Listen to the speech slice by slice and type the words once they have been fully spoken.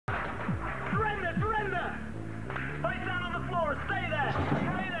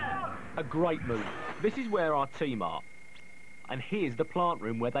A great move. This is where our team are. And here's the plant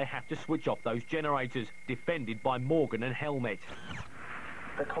room where they have to switch off those generators, defended by Morgan and Helmet.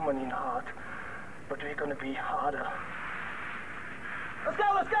 They're coming in hard, but they're going to be harder. Let's go,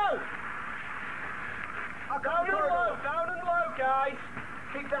 let's go! Down and low, guys.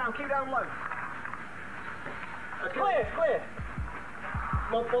 Keep down low. Clear, clear.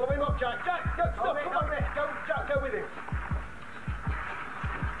 Come on, follow him up, Jack. Jack, go, stop, come on. Go, Jack, go with him.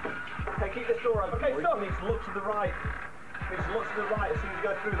 Okay, keep this door open. Okay, stop. Needs to look to the right. Needs to look to the right as soon as you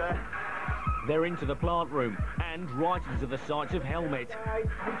go through there. They're into the plant room and right into the sights of Helmet. Okay,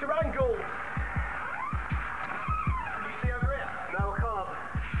 into your angle. Can you see over here? No, I can't.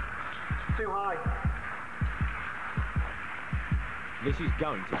 It's too high. This is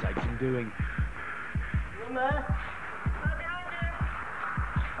going to take some doing. In there. Behind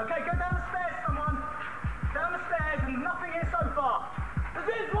you. Okay, go down the stairs, someone. Down the stairs, and nothing here so far.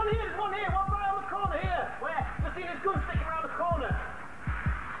 There's one here, one right on the corner here. Where? Just see this gun sticking around the corner.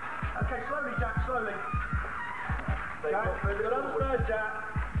 Okay, slowly, Jack, slowly. Jack, go down the stairs, Jack.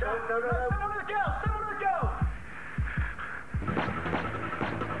 Jack, no. Stand under the girl, stand under the girl.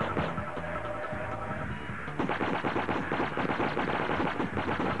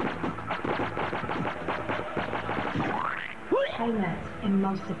 Helmet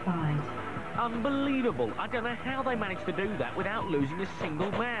emulsified. Unbelievable. I don't know how they managed to do that without losing a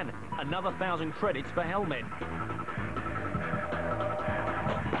single man. Another 1,000 credits for Helmet.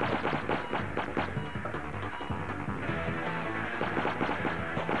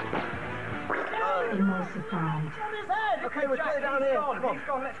 Emulsified. Okay, we're getting down here. Come on. He's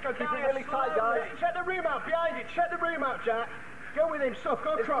gone, let's go. Keep it really tight, guys. Check the room out behind you. Check the room out, Jack. Go with him, Suff.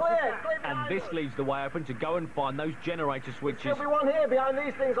 Go across. Clear. And this leaves the way open to go and find those generator switches. There'll be one here behind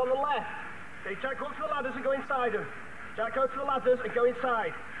these things on the left. Okay, Jack, go up to the ladders and go inside them. Jack, go to the ladders and go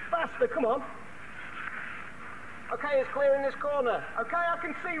inside. Faster, come on. Okay, it's clear in this corner. Okay, I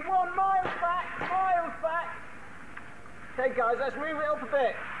can see 1 mile back. Okay, guys, let's move it up a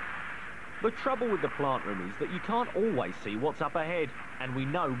bit. The trouble with the plant room is that you can't always see what's up ahead, and we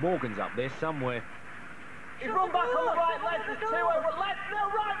know Morgan's up there somewhere. He's run back on the right, left, there's 2 over, left, no,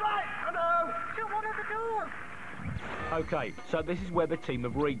 right, I know. Shut one of the doors. Okay, so this is where the team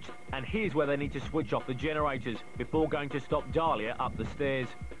have reached, and here's where they need to switch off the generators before going to stop Dahlia up the stairs.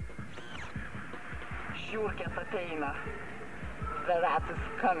 Sure, Capitana. The rat is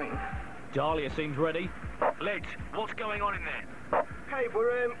coming. Dahlia seems ready. Legs, what's going on in there? Okay,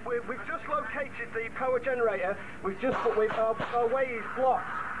 we've just located the power generator. Our way is blocked.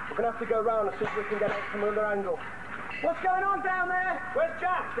 We're going to have to go round and see if we can get it from another angle. What's going on down there? Where's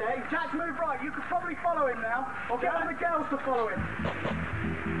Jack, eh? Jack's moved right. You could probably follow him now. Or get one of the girls to follow him.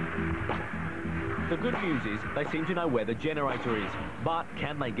 The good news is they seem to know where the generator is, but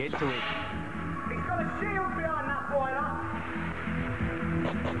can they get to it? He's got a shield behind that boiler.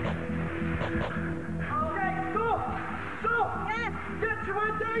 Okay, stop! Yes! Get to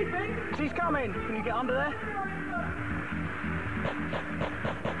her, David! She's coming. Can you get under there?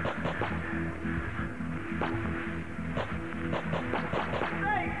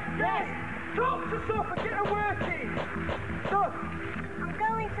 Hey, yes! Talk to Suff and get her working! Suff! I'm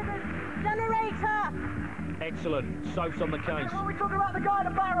going to the generator. Excellent. Soph's on the case. What are we talking about the guy in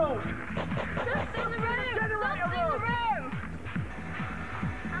the barrels? Suff's in the room. Generator Suff's in the room.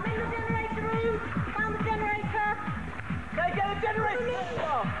 I'm in the generator room. Found the generator. Okay, get the generator!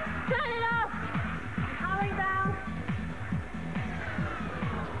 Turn it off. Powering down.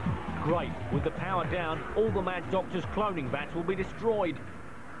 Great. With the power down, all the Mad Doctor's cloning vats will be destroyed.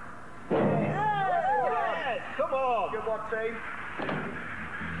 Yes! Come on! Good one, team.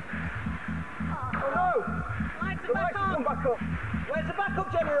 Oh no! Lights The lights have come back up. Where's the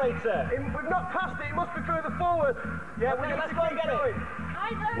backup generator? We've not passed it. It must be further forward. Yeah, let's go and get it.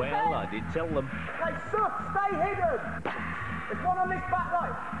 Eyes open. Well, I did tell them. Hey, Suff, stay hidden. There's one on this back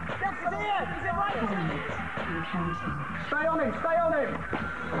right. Yes, he's here. He's in right. Encounter. Stay on him. Stay on him.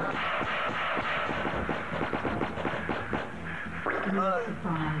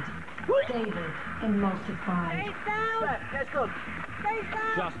 Emulsified. David emulsified. Face down. Yes, good. Face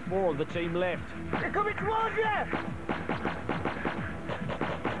down. Just 4 of the team left. They're coming towards you.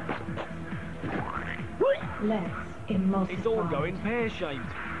 Let's emulsify. It's all going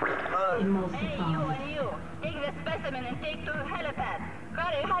pear-shaped. Emulsified. You. Take the specimen and take to the helipad.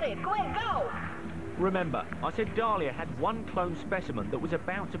 Hurry, quick, go! Remember, I said Dahlia had 1 clone specimen that was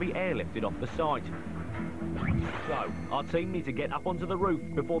about to be airlifted off the site. So, our team need to get up onto the roof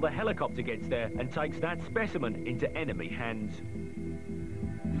before the helicopter gets there and takes that specimen into enemy hands.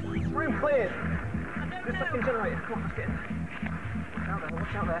 Room cleared. This second generator. Come on, let's get in.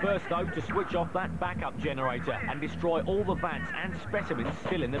 Watch out there. First though, to switch off that backup generator and destroy all the vats and specimens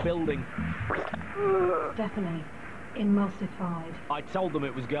still in the building. Stephanie, emulsified. I told them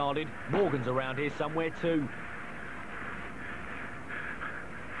it was guarded. Morgan's around here somewhere too.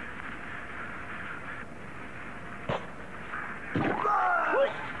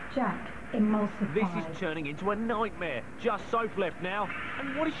 Jack, emulsified. This is turning into a nightmare. Just Soph left now.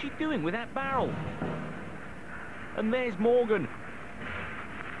 And what is she doing with that barrel? And there's Morgan.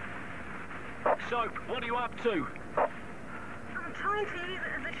 Soph, what are you up to? I'm trying to use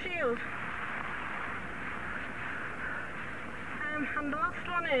it as a shield. I'm the last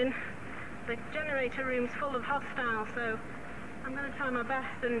one in. The generator room's full of hostiles, so I'm going to try my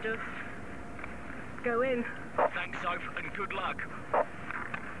best and just go in. Thanks, Soph, and good luck. Not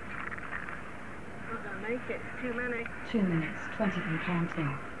going to make it, it's too many. 2 minutes, 20 and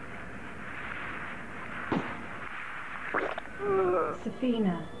counting.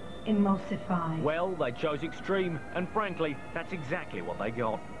 Safina, emulsified. Well, they chose extreme, and frankly, that's exactly what they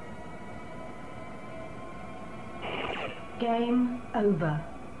got. Game over.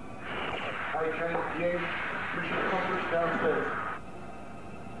 Okay, you. Mission accomplished downstairs.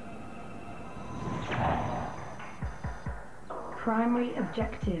 Primary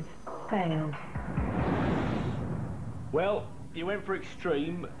objective failed. Well, you went for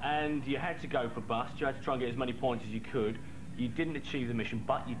extreme, and you had to go for bust. You had to try and get as many points as you could. You didn't achieve the mission,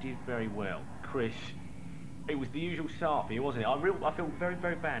 but you did very well. Chris, it was the usual start for you, wasn't it? I feel very,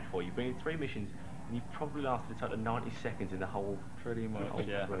 very bad for you. You've been in 3 missions, and you probably lasted a total of 90 seconds in the whole... Pretty much,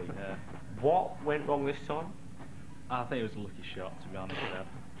 yeah. Yeah. What went wrong this time? I think it was a lucky shot, to be honest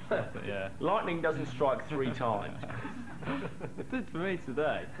with you. Yeah. Lightning doesn't strike 3 times. It did for me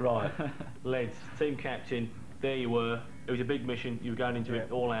today. Right. Leds, team captain, there you were. It was a big mission. You were going into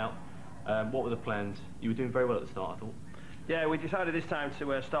it all out. What were the plans? You were doing very well at the start, I thought. Yeah, we decided this time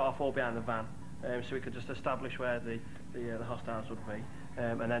to start off all behind the van, so we could just establish where the hostiles would be,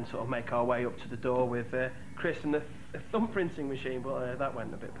 and then sort of make our way up to the door with Chris and the thumbprinting machine, but that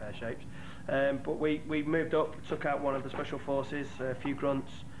went a bit pear-shaped. But we moved up, took out one of the special forces, a few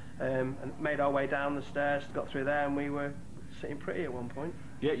grunts, and made our way down the stairs, got through there, and we were sitting pretty at one point.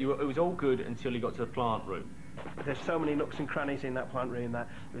 Yeah, it was all good until you got to the plant room. There's so many nooks and crannies in that plant room that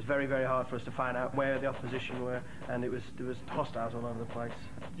it was very, very hard for us to find out where the opposition were, and there was hostiles all over the place.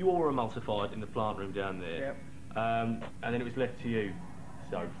 You all were emulsified in the plant room down there. Yep. And then it was left to you.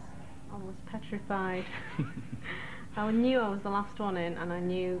 So. I was petrified. I knew I was the last one in, and I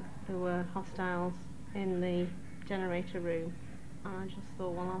knew there were hostiles in the generator room. And I just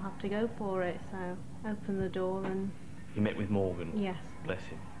thought, well, I'll have to go for it. So opened the door and... You met with Morgan? Yes. Bless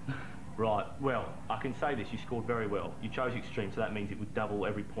him. Right, well, I can say this, you scored very well. You chose extreme, so that means it would double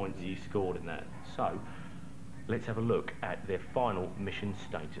every point that you scored in that. So, let's have a look at their final mission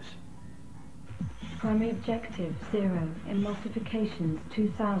status. Primary objective 0. Emulsifications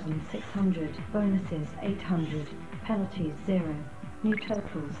 2,600. Bonuses 800. Penalties 0. New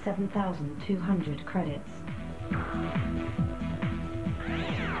totals 7,200 credits.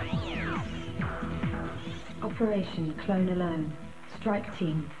 Operation Clone Alone. Strike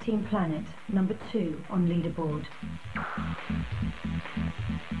Team, Team Planet, number 2 on leaderboard.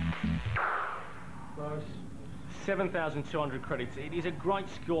 Close. 7,200 credits. It is a great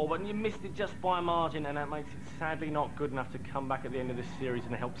score, but you missed it just by a margin, and that makes it sadly not good enough to come back at the end of this series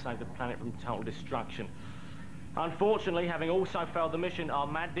and help save the planet from total destruction. Unfortunately, having also failed the mission, our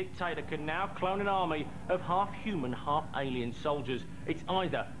mad dictator can now clone an army of half-human, half-alien soldiers. It's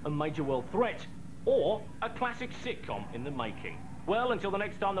either a major world threat or a classic sitcom in the making. Well, until the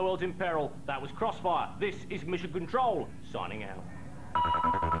next time the world's in peril, that was Crossfire. This is Mission Control, signing out.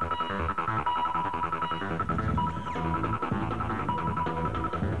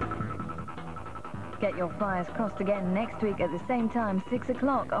 Get your fires crossed again next week at the same time, 6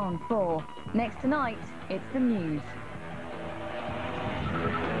 o'clock on 4. Next tonight, it's the news.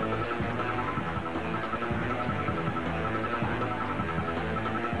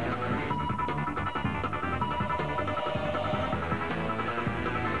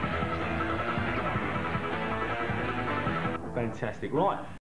 Fantastic. Right.